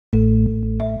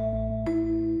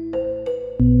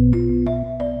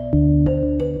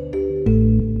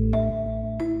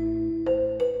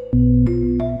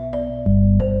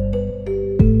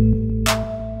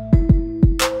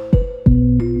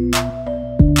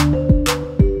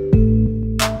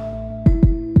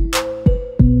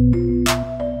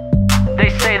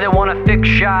wanna fix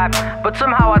shy, but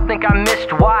somehow I think I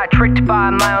missed why. Tricked by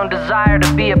my own desire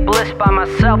to be a bliss by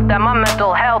myself, that my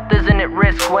mental health isn't at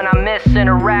risk when I miss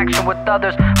interaction with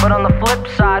others. But on the flip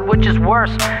side, which is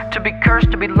worse, to be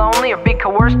cursed to be lonely, or be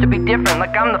coerced to be different?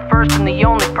 Like I'm the first and the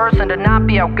only person to not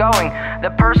be outgoing.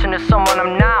 That person is someone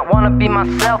I'm not, wanna be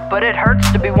myself, but it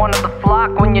hurts to be one of the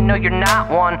flock when you know you're not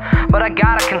one. But I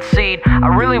gotta concede, I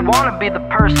really wanna be the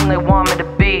person they want me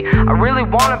to be. I really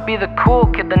wanna be the cool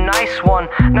kid, the nice one,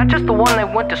 not just the one they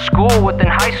went to school with in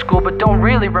high school, but don't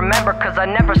really remember cause I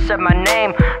never said my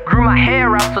name. Grew my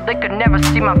hair out so they could never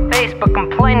see my face, but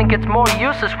complaining gets more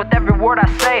useless with every word I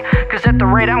say, cause at the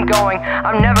rate I'm going,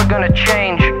 I'm never gonna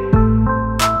change.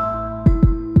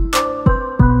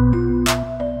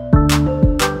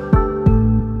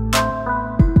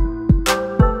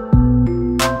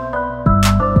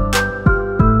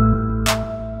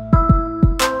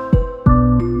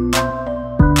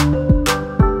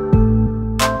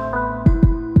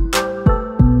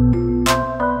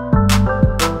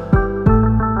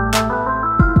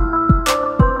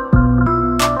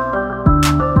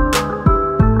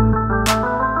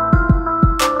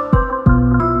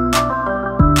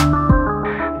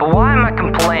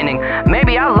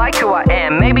 Maybe I like who I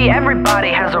am, maybe everybody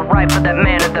has a right for that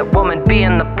man or that woman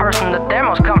being the person that they're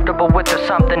most comfortable with or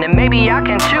something, and maybe I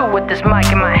can too with this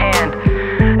mic in my hand.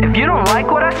 If you don't like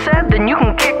what I said, then you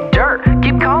can kick dirt,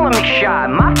 keep calling me shy,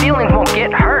 my feelings won't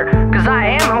get hurt, cause I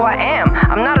am who I am,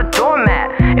 I'm not a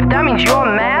doormat. If that means you're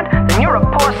mad, then you're a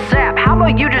poor sap. How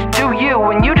about you just do you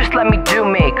and you just let me do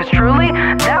me? Cause truly,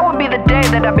 that would be the day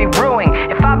that I'd be ruining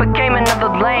if I became another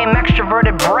lame,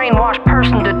 extroverted, brainwashed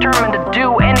person determined to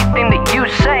do anything that you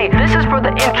say. This is for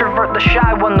the introvert, the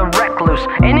shy one, the recluse,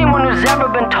 anyone who's ever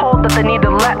been told that they need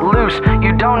to let loose.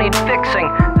 You don't need fixing,